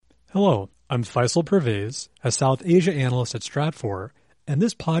Hello, I'm Faisal Pervez, a South Asia analyst at Stratfor, and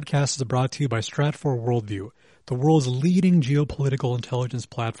this podcast is brought to you by Stratfor Worldview, the world's leading geopolitical intelligence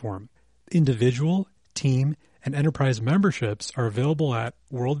platform. Individual, team, and enterprise memberships are available at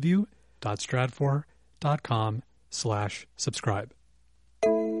worldview.stratfor.com/subscribe.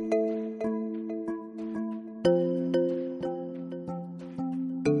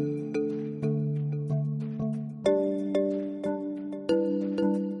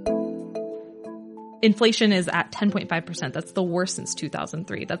 Inflation is at 10.5%. That's the worst since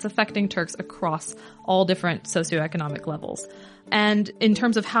 2003. That's affecting Turks across all different socioeconomic levels. And in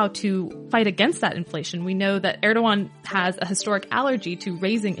terms of how to fight against that inflation, we know that Erdogan has a historic allergy to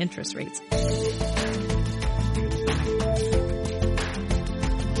raising interest rates.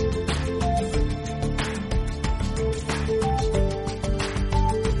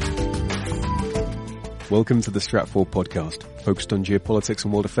 Welcome to the Stratfor Podcast, focused on geopolitics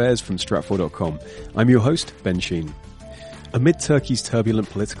and world affairs from Stratfor.com. I'm your host, Ben Sheen. Amid Turkey's turbulent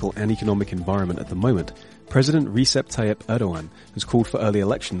political and economic environment at the moment, President Recep Tayyip Erdogan has called for early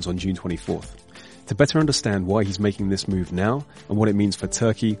elections on June 24th. To better understand why he's making this move now and what it means for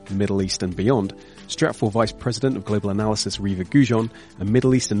Turkey, the Middle East and beyond, Stratfor Vice President of Global Analysis Reva Goujon and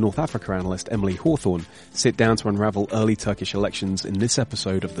Middle East and North Africa analyst Emily Hawthorne sit down to unravel early Turkish elections in this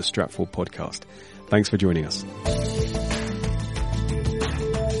episode of the Stratfor Podcast. Thanks for joining us.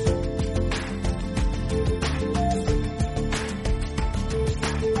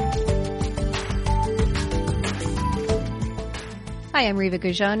 Hi, I'm Reva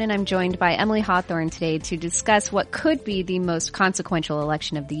Goujon, and I'm joined by Emily Hawthorne today to discuss what could be the most consequential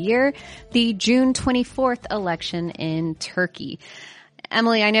election of the year, the June 24th election in Turkey.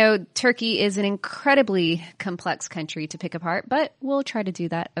 Emily, I know Turkey is an incredibly complex country to pick apart, but we'll try to do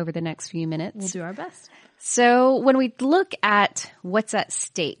that over the next few minutes. We'll do our best. So when we look at what's at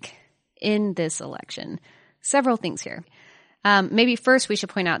stake in this election, several things here. Maybe first we should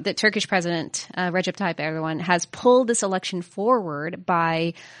point out that Turkish President Recep Tayyip Erdogan has pulled this election forward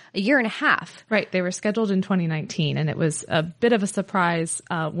by a year and a half. Right. They were scheduled in 2019, and it was a bit of a surprise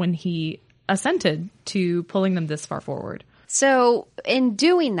when he assented to pulling them this far forward. So in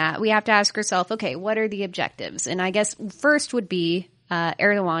doing that, we have to ask ourselves, okay, what are the objectives? And I guess first would be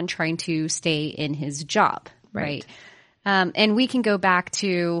Erdogan trying to stay in his job, right? And we can go back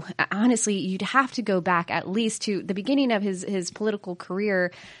to, honestly, you'd have to go back at least to the beginning of his political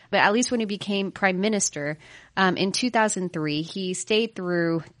career, but at least when he became prime minister in 2003, he stayed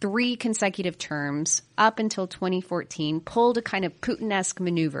through 3 consecutive terms up until 2014, pulled a kind of Putin-esque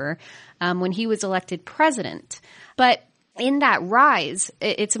maneuver when he was elected president. But in that rise,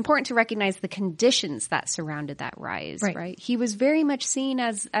 it's important to recognize the conditions that surrounded that rise, right? He was very much seen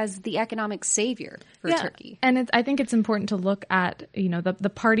as the economic savior for Turkey. And I think it's important to look at,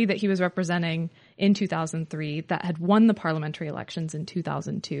 the party that he was representing in 2003 that had won the parliamentary elections in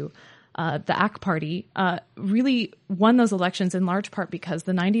 2002. The AK party really won those elections in large part because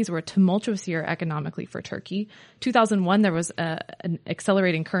the 90s were a tumultuous year economically for Turkey. 2001, there was an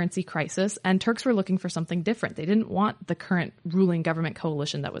accelerating currency crisis, and Turks were looking for something different. They didn't want the current ruling government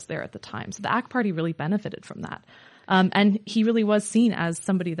coalition that was there at the time. So the AK party really benefited from that. And he really was seen as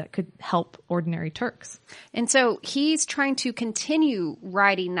somebody that could help ordinary Turks. And so he's trying to continue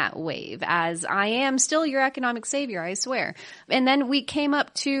riding that wave as I am still your economic savior, I swear. And then we came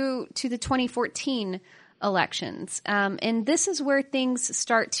up to the 2014 elections. And this is where things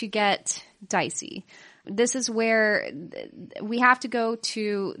start to get dicey. This is where we have to go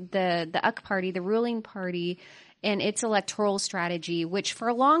to the AK party, the ruling party, and its electoral strategy, which for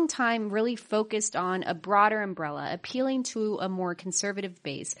a long time really focused on a broader umbrella, appealing to a more conservative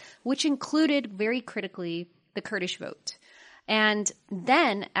base, which included very critically the Kurdish vote. And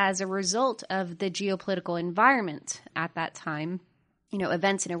then as a result of the geopolitical environment at that time,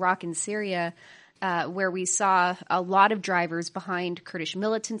 events in Iraq and Syria, where we saw a lot of drivers behind Kurdish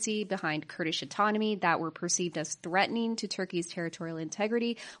militancy, behind Kurdish autonomy that were perceived as threatening to Turkey's territorial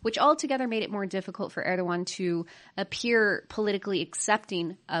integrity, which altogether made it more difficult for Erdogan to appear politically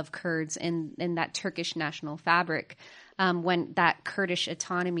accepting of Kurds in that Turkish national fabric when that Kurdish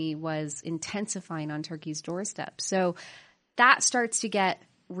autonomy was intensifying on Turkey's doorstep. So that starts to get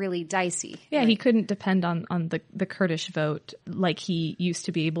really dicey. Yeah, right? He couldn't depend on the Kurdish vote like he used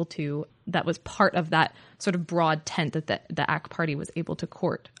to be able to. That was part of that sort of broad tent that the AK party was able to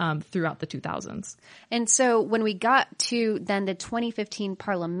court throughout the 2000s. And so when we got to then the 2015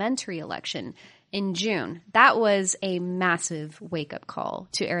 parliamentary election in June, that was a massive wake-up call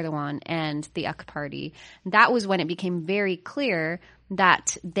to Erdogan and the AK party. That was when it became very clear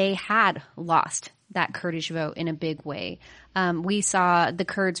that they had lost that Kurdish vote in a big way. We saw the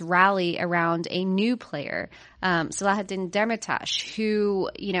Kurds rally around a new player, Selahattin Demirtas, who,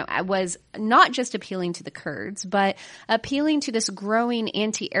 was not just appealing to the Kurds, but appealing to this growing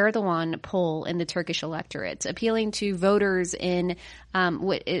anti-Erdogan poll in the Turkish electorate, appealing to voters in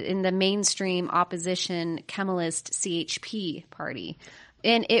the mainstream opposition Kemalist CHP party.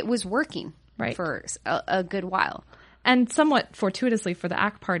 And it was working for a good while. And somewhat fortuitously for the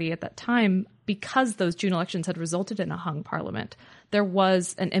AK party at that time, because those June elections had resulted in a hung parliament, there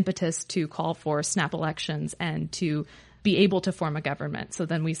was an impetus to call for snap elections and to be able to form a government. So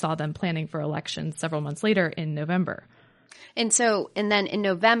then we saw them planning for elections several months later in November. And then in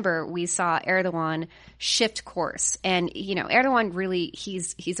November, we saw Erdogan shift course. And, Erdogan really,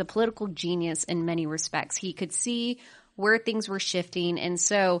 he's a political genius in many respects. He could see where things were shifting. And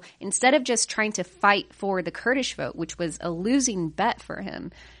so instead of just trying to fight for the Kurdish vote, which was a losing bet for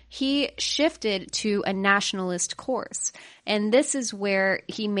him, he shifted to a nationalist course. And this is where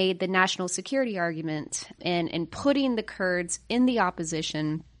he made the national security argument and putting the Kurds in the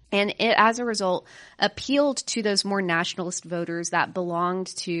opposition. And it, as a result, appealed to those more nationalist voters that belonged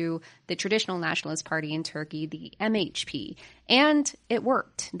to the traditional nationalist party in Turkey, the MHP. And it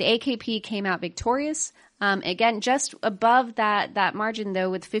worked. The AKP came out victorious. Again, just above that margin,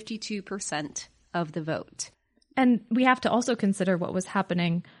 though, with 52% of the vote. And we have to also consider what was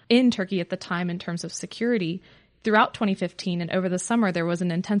happening in Turkey at the time in terms of security. Throughout 2015 and over the summer, there was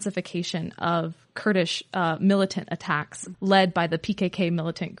an intensification of Kurdish militant attacks led by the PKK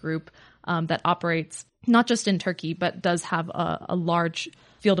militant group that operates not just in Turkey, but does have a large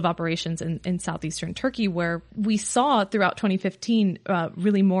field of operations in southeastern Turkey, where we saw throughout 2015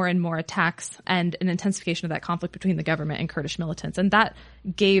 really more and more attacks and an intensification of that conflict between the government and Kurdish militants. And that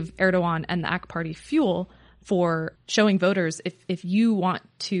gave Erdogan and the AK party fuel for showing voters, if you want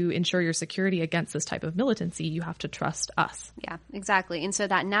to ensure your security against this type of militancy, you have to trust us. Yeah, exactly. And so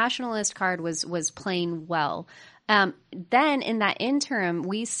that nationalist card was playing well. Then in that interim,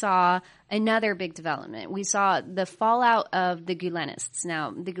 we saw another big development. We saw the fallout of the Gülenists.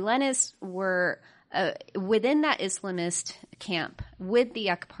 Now, the Gülenists were within that Islamist camp with the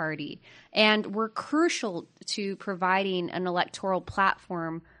AK party and were crucial to providing an electoral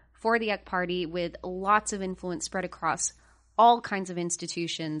platform for the AK party with lots of influence spread across all kinds of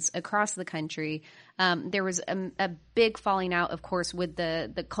institutions across the country. There was a big falling out, of course, with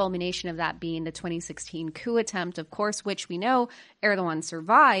the culmination of that being the 2016 coup attempt, of course, which we know Erdogan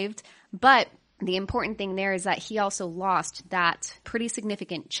survived. But the important thing there is that he also lost that pretty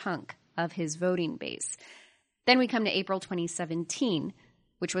significant chunk of his voting base. Then we come to April 2017,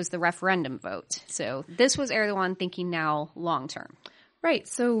 which was the referendum vote. So this was Erdogan thinking now long term. Right.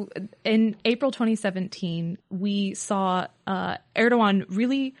 So in April 2017, we saw Erdogan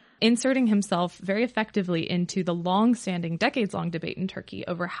really inserting himself very effectively into the long-standing, decades-long debate in Turkey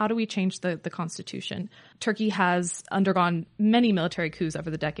over how do we change the constitution. Turkey has undergone many military coups over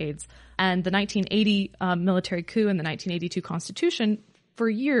the decades, and the 1980 military coup and the 1982 constitution for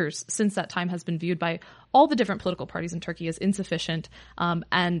years since that time has been viewed by all the different political parties in Turkey as insufficient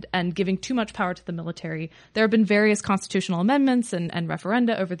and giving too much power to the military. There have been various constitutional amendments and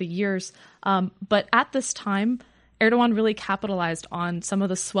referenda over the years. But at this time, Erdogan really capitalized on some of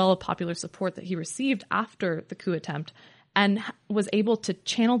the swell of popular support that he received after the coup attempt and was able to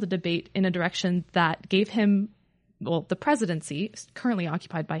channel the debate in a direction that gave him, well, the presidency, currently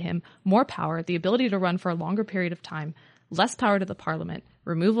occupied by him, more power, the ability to run for a longer period of time, less power to the parliament,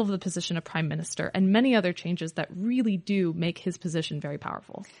 removal of the position of prime minister, and many other changes that really do make his position very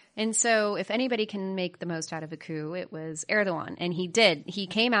powerful. And so if anybody can make the most out of a coup, it was Erdogan. And he did. He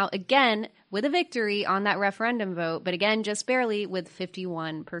came out again with a victory on that referendum vote, but again, just barely with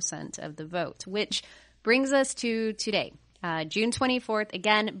 51% of the vote, which brings us to today, June 24th,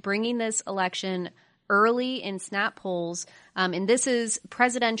 again, bringing this election early in snap polls. And this is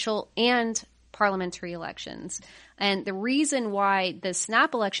presidential and parliamentary elections. And the reason why the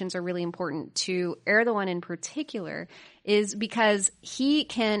snap elections are really important to Erdogan in particular is because he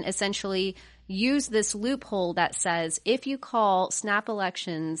can essentially use this loophole that says if you call snap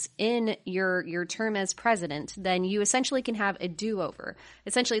elections in your term as president, then you essentially can have a do-over.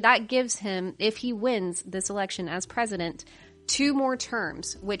 Essentially, that gives him, if he wins this election as president, 2 more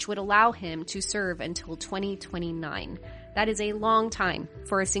terms, which would allow him to serve until 2029. That is a long time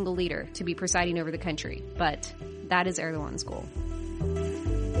for a single leader to be presiding over the country, but that is Erdogan's goal.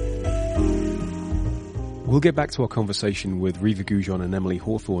 We'll get back to our conversation with Reva Goujon and Emily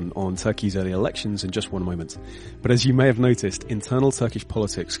Hawthorne on Turkey's early elections in just one moment. But as you may have noticed, internal Turkish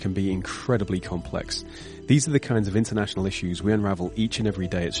politics can be incredibly complex. These are the kinds of international issues we unravel each and every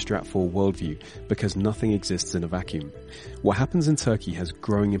day at Stratfor Worldview, because nothing exists in a vacuum. What happens in Turkey has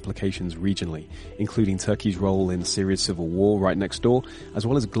growing implications regionally, including Turkey's role in Syria's civil war right next door, as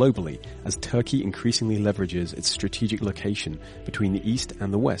well as globally, as Turkey increasingly leverages its strategic location between the East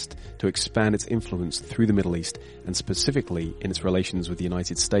and the West to expand its influence through the Middle East, and specifically in its relations with the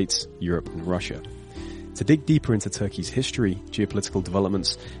United States, Europe, and Russia. To dig deeper into Turkey's history, geopolitical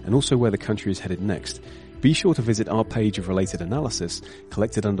developments, and also where the country is headed next, be sure to visit our page of related analysis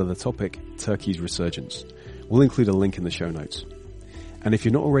collected under the topic Turkey's Resurgence. We'll include a link in the show notes. And if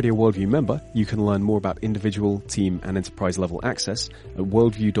you're not already a Worldview member, you can learn more about individual, team, and enterprise level access at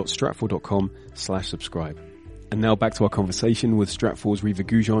worldview.stratfor.com/subscribe. And now back to our conversation with Stratfor's Reva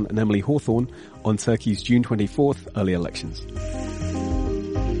Goujon and Emily Hawthorne on Turkey's June 24th early elections.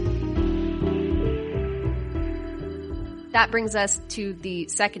 That brings us to the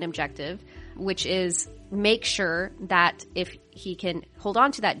second objective, which is make sure that if he can hold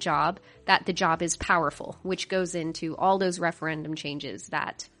on to that job, that the job is powerful, which goes into all those referendum changes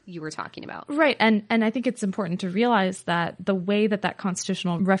that you were talking about. Right. And I think it's important to realize that the way that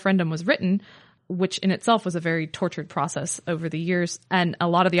constitutional referendum was written, which in itself was a very tortured process over the years, and a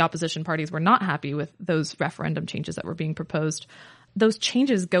lot of the opposition parties were not happy with those referendum changes that were being proposed. Those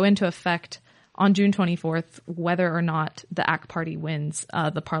changes go into effect on June 24th, whether or not the AK party wins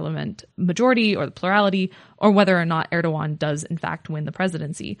the parliament majority or the plurality, or whether or not Erdogan does in fact win the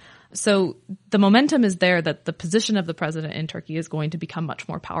presidency. So the momentum is there that the position of the president in Turkey is going to become much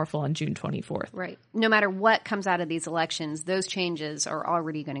more powerful on June 24th. Right. No matter what comes out of these elections, those changes are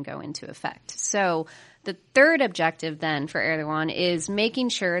already going to go into effect. So the third objective then for Erdogan is making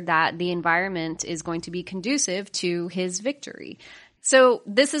sure that the environment is going to be conducive to his victory. So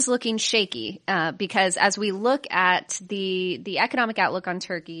this is looking shaky because as we look at the economic outlook on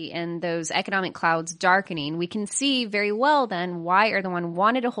Turkey and those economic clouds darkening, we can see very well then why Erdogan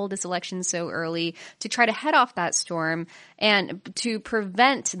wanted to hold this election so early, to try to head off that storm and to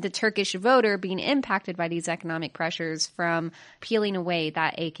prevent the Turkish voter being impacted by these economic pressures from peeling away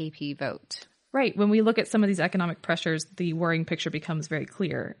that AKP vote. Right. When we look at some of these economic pressures, the worrying picture becomes very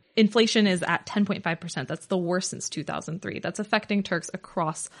clear. Inflation is at 10.5%. That's the worst since 2003. That's affecting Turks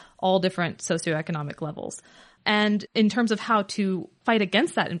across all different socioeconomic levels. And in terms of how to fight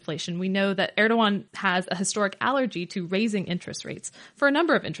against that inflation, we know that Erdogan has a historic allergy to raising interest rates for a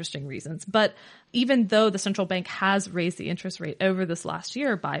number of interesting reasons. But even though the central bank has raised the interest rate over this last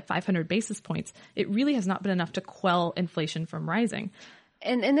year by 500 basis points, it really has not been enough to quell inflation from rising.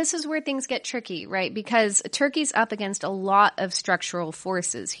 And this is where things get tricky, right? Because Turkey's up against a lot of structural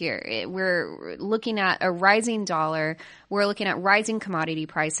forces here. We're looking at a rising dollar. We're looking at rising commodity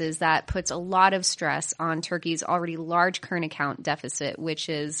prices that puts a lot of stress on Turkey's already large current account deficit, which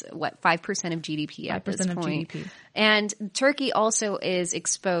is, 5% of GDP at this point. GDP. And Turkey also is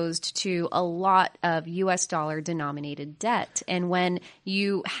exposed to a lot of U.S. dollar denominated debt. And when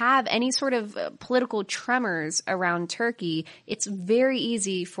you have any sort of political tremors around Turkey, it's very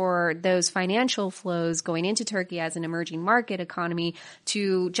easy for those financial flows going into Turkey as an emerging market economy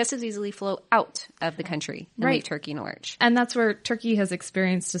to just as easily flow out of the country and leave Turkey in a lurch. And that's where Turkey has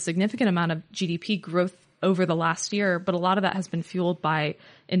experienced a significant amount of GDP growth over the last year, but a lot of that has been fueled by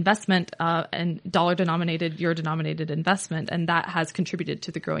investment and dollar-denominated, euro-denominated investment, and that has contributed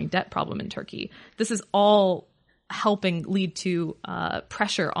to the growing debt problem in Turkey. This is all helping lead to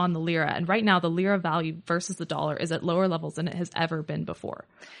pressure on the lira. And right now, the lira value versus the dollar is at lower levels than it has ever been before.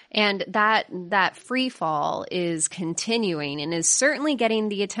 And that free fall is continuing and is certainly getting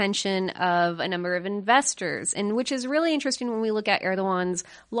the attention of a number of investors, and which is really interesting when we look at Erdogan's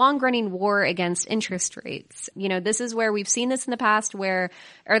long-running war against interest rates. You know, this is where we've seen this in the past, where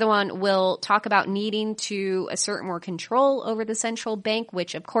Erdogan will talk about needing to assert more control over the central bank,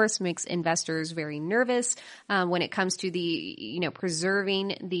 which of course makes investors very nervous when it comes to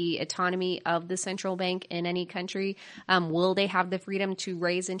preserving the autonomy of the central bank in any country. Will they have the freedom to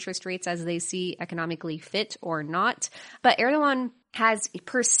raise interest rates as they see economically fit or not? But Erdogan has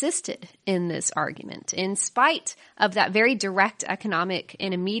persisted in this argument in spite of that very direct economic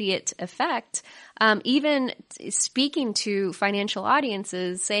and immediate effect, even speaking to financial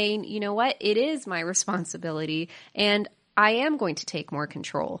audiences saying, you know what, it is my responsibility and I am going to take more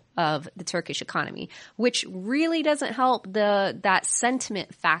control of the Turkish economy, which really doesn't help that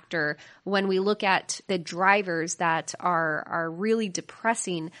sentiment factor when we look at the drivers that are really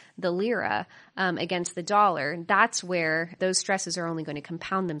depressing the lira against the dollar. That's where those stresses are only going to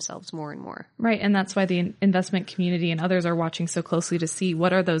compound themselves more and more. Right, and that's why the investment community and others are watching so closely to see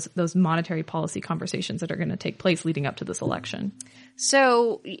what are those monetary policy conversations that are going to take place leading up to this election.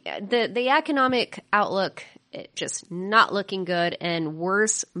 So the economic outlook, just not looking good and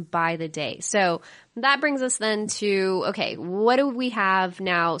worse by the day. So that brings us then to, okay, what do we have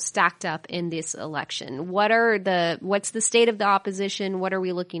now stacked up in this election? What's the state of the opposition? What are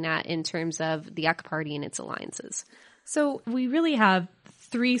we looking at in terms of the AK Party and its alliances? So we really have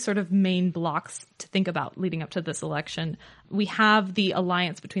three sort of main blocks to think about leading up to this election. We have the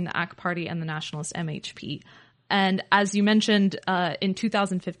alliance between the AK Party and the nationalist MHP. And as you mentioned, in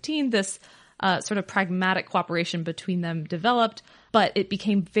 2015, this sort of pragmatic cooperation between them developed, but it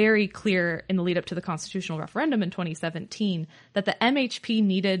became very clear in the lead up to the constitutional referendum in 2017 that the MHP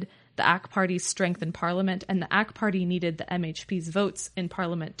needed the AK Party's strength in parliament, and the AK Party needed the MHP's votes in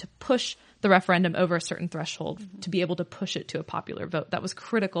parliament to push the referendum over a certain threshold, to be able to push it to a popular vote. That was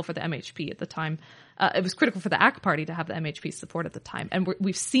critical for the MHP at the time. It was critical for the AK Party to have the MHP support at the time. And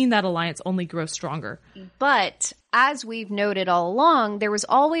we've seen that alliance only grow stronger. But as we've noted all along, there was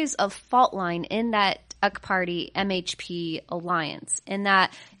always a fault line in that AK Party MHP alliance, in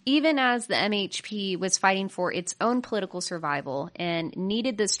that even as the MHP was fighting for its own political survival and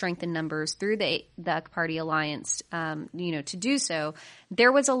needed the strength in numbers through the AK Party alliance, to do so,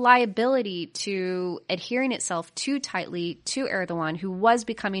 there was a liability to adhering itself too tightly to Erdogan, who was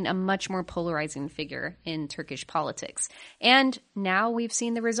becoming a much more polarizing figure in Turkish politics. And now we've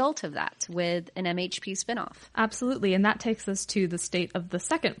seen the result of that with an MHP spinoff. Absolutely. And that takes us to the state of the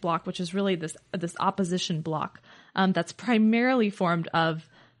second block, which is really this opposition block that's primarily formed of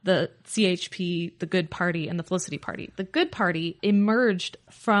the CHP, the Good Party, and the Felicity Party. The Good Party emerged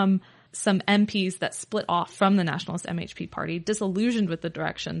from some MPs that split off from the nationalist MHP party, disillusioned with the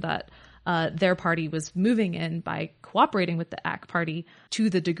direction that their party was moving in by cooperating with the AK Party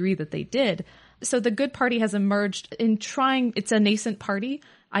to the degree that they did. So the Good Party has emerged in trying, it's a nascent party.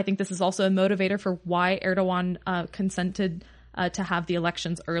 I think this is also a motivator for why Erdogan consented to have the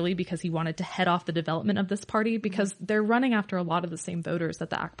elections early, because he wanted to head off the development of this party, because they're running after a lot of the same voters that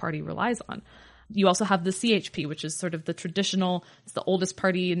the AK Party relies on. You also have the CHP, which is sort of the traditional, it's the oldest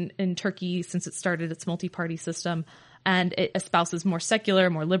party in Turkey since it started its multi-party system, and it espouses more secular,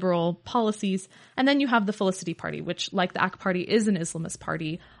 more liberal policies. And then you have the Felicity Party, which, like the AK Party, is an Islamist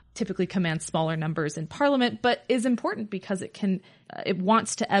party, typically commands smaller numbers in parliament, but is important because it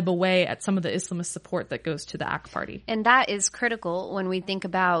wants to ebb away at some of the Islamist support that goes to the AK Party. And that is critical when we think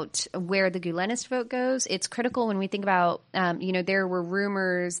about where the Gülenist vote goes. It's critical when we think about, there were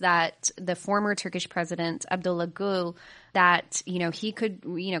rumors that the former Turkish president, Abdullah Gül, that, he could,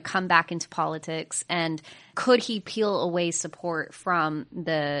 come back into politics, and could he peel away support from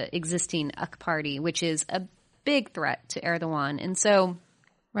the existing AK Party, which is a big threat to Erdogan. And so,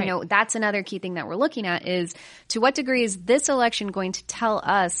 right. That's another key thing that we're looking at is, to what degree is this election going to tell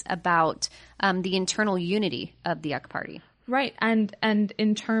us about the internal unity of the AK Party? Right. And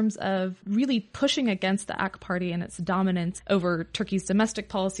in terms of really pushing against the AK Party and its dominance over Turkey's domestic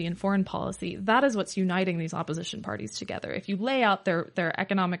policy and foreign policy, that is what's uniting these opposition parties together. If you lay out their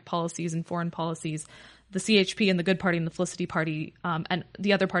economic policies and foreign policies, the CHP and the Good Party and the Felicity Party and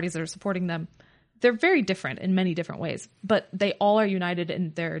the other parties that are supporting them, they're very different in many different ways, but they all are united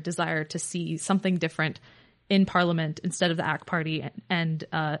in their desire to see something different in parliament instead of the AK Party and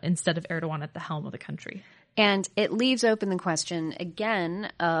instead of Erdogan at the helm of the country. And it leaves open the question again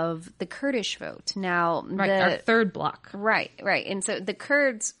of the Kurdish vote. Now, our third block. Right. And so the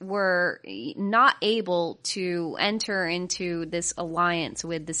Kurds were not able to enter into this alliance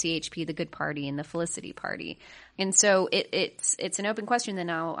with the CHP, the Good Party, and the Felicity Party. And so it's an open question then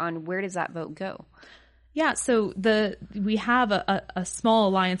now on where does that vote go? Yeah, so we have a small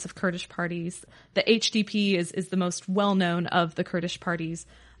alliance of Kurdish parties. The HDP is the most well-known of the Kurdish parties,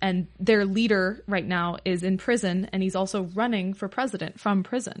 and their leader right now is in prison, and he's also running for president from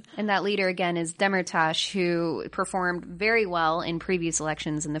prison. And that leader, again, is Demirtas, who performed very well in previous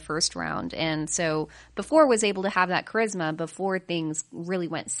elections in the first round, and so before was able to have that charisma before things really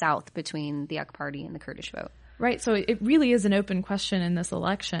went south between the AK Party and the Kurdish vote. Right. So it really is an open question in this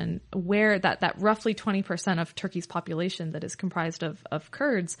election where that roughly 20% of Turkey's population that is comprised of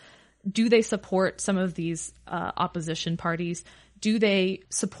Kurds, do they support some of these opposition parties? do they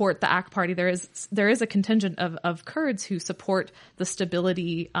support the AK party? There is a contingent of Kurds who support the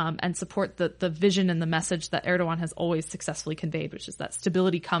stability and support the vision and the message that Erdogan has always successfully conveyed, which is that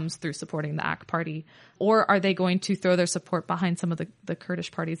stability comes through supporting the AK party. Or are they going to throw their support behind some of the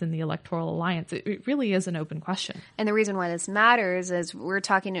Kurdish parties in the electoral alliance? It really is an open question. And the reason why this matters is we're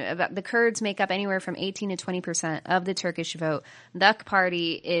talking about the Kurds make up anywhere from 18 to 20% of the Turkish vote. The AK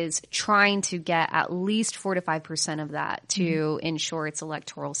party is trying to get at least 4 to 5% of that to ensure its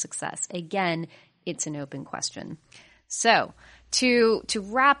electoral success. Again, it's an open question. So to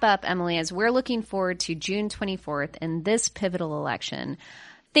wrap up, Emily, as we're looking forward to June 24th and this pivotal election,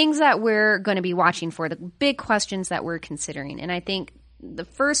 things that we're going to be watching for, the big questions that we're considering. And I think the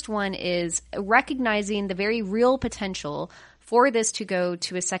first one is recognizing the very real potential for this to go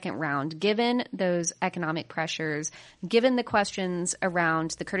to a second round, given those economic pressures, given the questions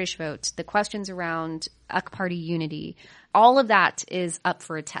around the Kurdish vote, the questions around AK party unity, all of that is up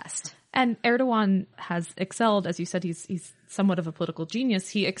for a test. And Erdogan has excelled, as you said, he's somewhat of a political genius.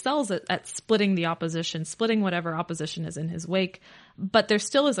 He excels at splitting the opposition, splitting whatever opposition is in his wake. But there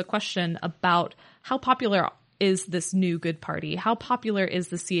still is a question about how popular is this new good party? How popular is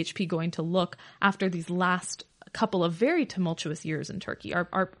the CHP going to look after these last couple of very tumultuous years in Turkey?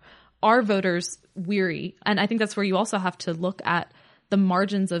 Are voters weary? And I think that's where you also have to look at the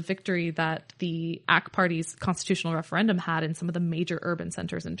margins of victory that the AK party's constitutional referendum had in some of the major urban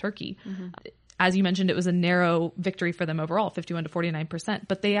centers in Turkey. Mm-hmm. As you mentioned, it was a narrow victory for them overall, 51 to 49%,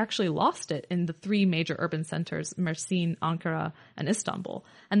 but they actually lost it in the three major urban centers, Mersin, Ankara, and Istanbul.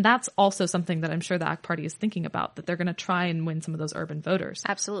 And that's also something that I'm sure the AK party is thinking about, that they're going to try and win some of those urban voters.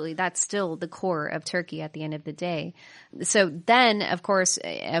 Absolutely. That's still the core of Turkey at the end of the day. So then, of course,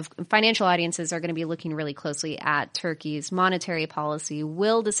 financial audiences are going to be looking really closely at Turkey's monetary policy.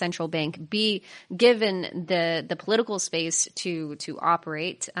 Will the central bank be given the political space to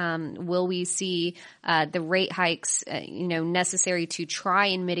operate? Will we see the rate hikes, necessary to try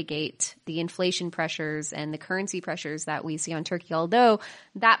and mitigate the inflation pressures and the currency pressures that we see on Turkey? Although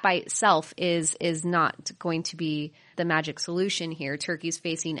that by itself is not going to be the magic solution here. Turkey's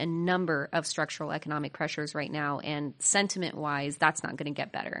facing a number of structural economic pressures right now, and sentiment-wise, that's not going to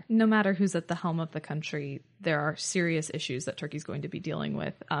get better. No matter who's at the helm of the country, there are serious issues that Turkey's going to be dealing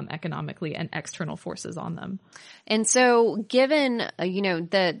with economically and external forces on them. And so given,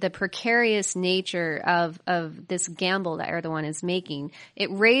 the precarious nature of this gamble that Erdogan is making, it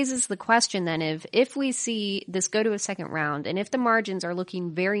raises the question then if we see this go to a second round and if the margins are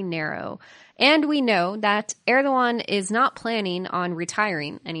looking very narrow, and we know that Erdogan is not planning on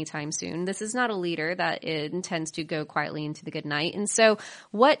retiring anytime soon. This is not a leader that intends to go quietly into the good night. And so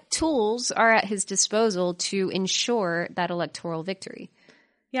what tools are at his disposal to ensure that electoral victory?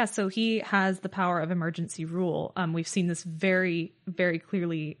 Yeah, so he has the power of emergency rule. We've seen this very, very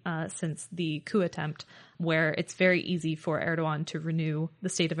clearly since the coup attempt, where it's very easy for Erdogan to renew the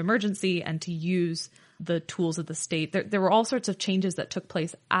state of emergency and to use the tools of the state. There were all sorts of changes that took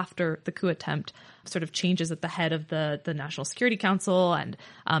place after the coup attempt, sort of changes at the head of the National Security Council and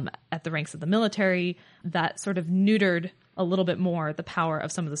at the ranks of the military that sort of neutered a little bit more the power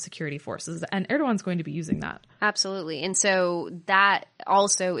of some of the security forces. And Erdogan's going to be using that. Absolutely. And so that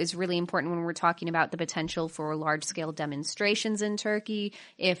also is really important when we're talking about the potential for large-scale demonstrations in Turkey.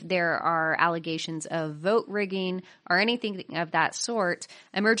 If there are allegations of vote rigging or anything of that sort,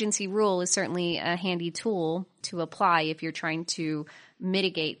 emergency rule is certainly a handy tool to apply if you're trying to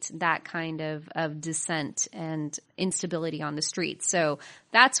mitigate that kind of dissent and instability on the streets. So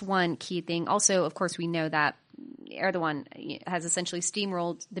that's one key thing. Also, of course, we know that Erdogan has essentially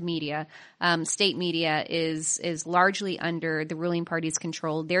steamrolled the media. State media is largely under the ruling party's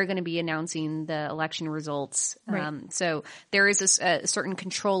control. They're going to be announcing the election results. Right. So there is a certain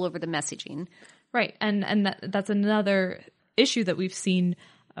control over the messaging. Right. And that's another issue that we've seen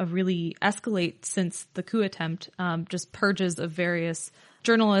really escalate since the coup attempt, just purges of various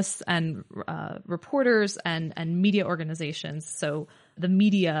journalists and reporters and media organizations. So the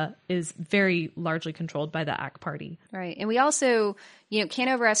media is very largely controlled by the AK party. Right. And we also, can't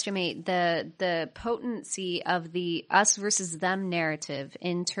overestimate the potency of the us versus them narrative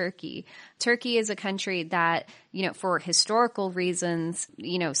in Turkey. Turkey is a country that, for historical reasons,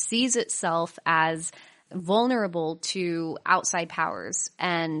 sees itself as vulnerable to outside powers.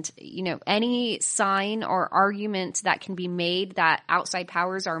 And, any sign or argument that can be made that outside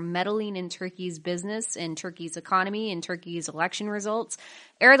powers are meddling in Turkey's business, in Turkey's economy, in Turkey's election results,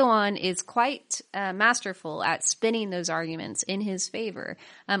 Erdogan is quite masterful at spinning those arguments in his favor.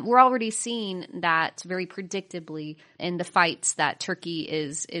 We're already seeing that very predictably in the fights that Turkey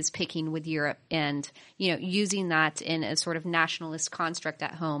is picking with Europe and, using that in a sort of nationalist construct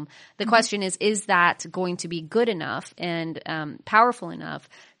at home. The question is that going to be good enough and powerful enough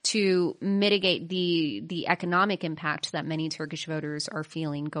to mitigate the economic impact that many Turkish voters are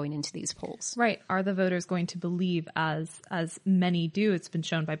feeling going into these polls? Right. Are the voters going to believe, as many do, it's been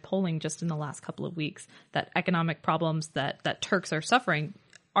shown by polling just in the last couple of weeks, that economic problems that Turks are suffering,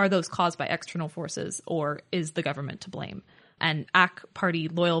 are those caused by external forces, or is the government to blame? And AK party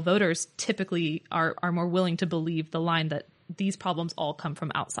loyal voters typically are more willing to believe the line that these problems all come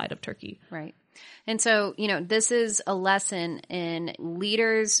from outside of Turkey. Right. And so, this is a lesson in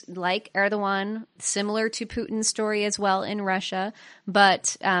leaders like Erdogan, similar to Putin's story as well in Russia,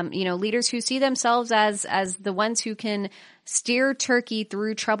 but, leaders who see themselves as the ones who can steer Turkey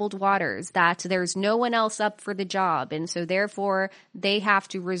through troubled waters, that there's no one else up for the job. And so therefore they have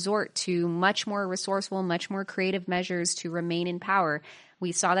to resort to much more resourceful, much more creative measures to remain in power.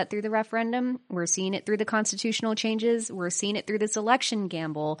 We saw that through the referendum. We're seeing it through the constitutional changes. We're seeing it through this election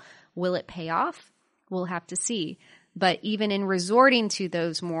gamble. Will it pay off? We'll have to see. But even in resorting to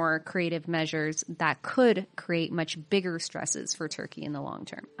those more creative measures, that could create much bigger stresses for Turkey in the long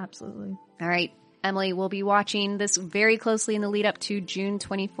term. Absolutely. All right, Emily, we'll be watching this very closely in the lead up to June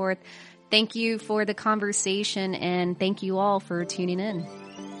 24th. Thank you for the conversation, and thank you all for tuning in.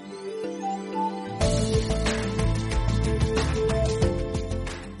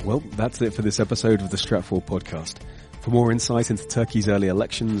 Well, that's it for this episode of the Stratfor Podcast. For more insight into Turkey's early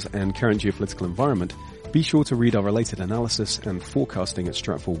elections and current geopolitical environment, be sure to read our related analysis and forecasting at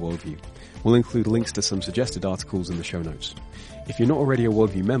Stratfor Worldview. We'll include links to some suggested articles in the show notes. If you're not already a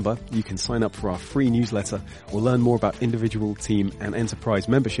Worldview member, you can sign up for our free newsletter or learn more about individual, team, and enterprise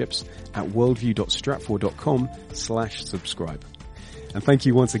memberships at worldview.stratfor.com/subscribe. And thank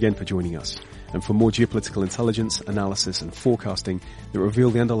you once again for joining us. And for more geopolitical intelligence, analysis, and forecasting that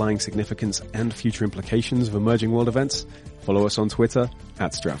reveal the underlying significance and future implications of emerging world events, follow us on Twitter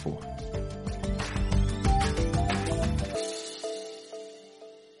 @Stratfor.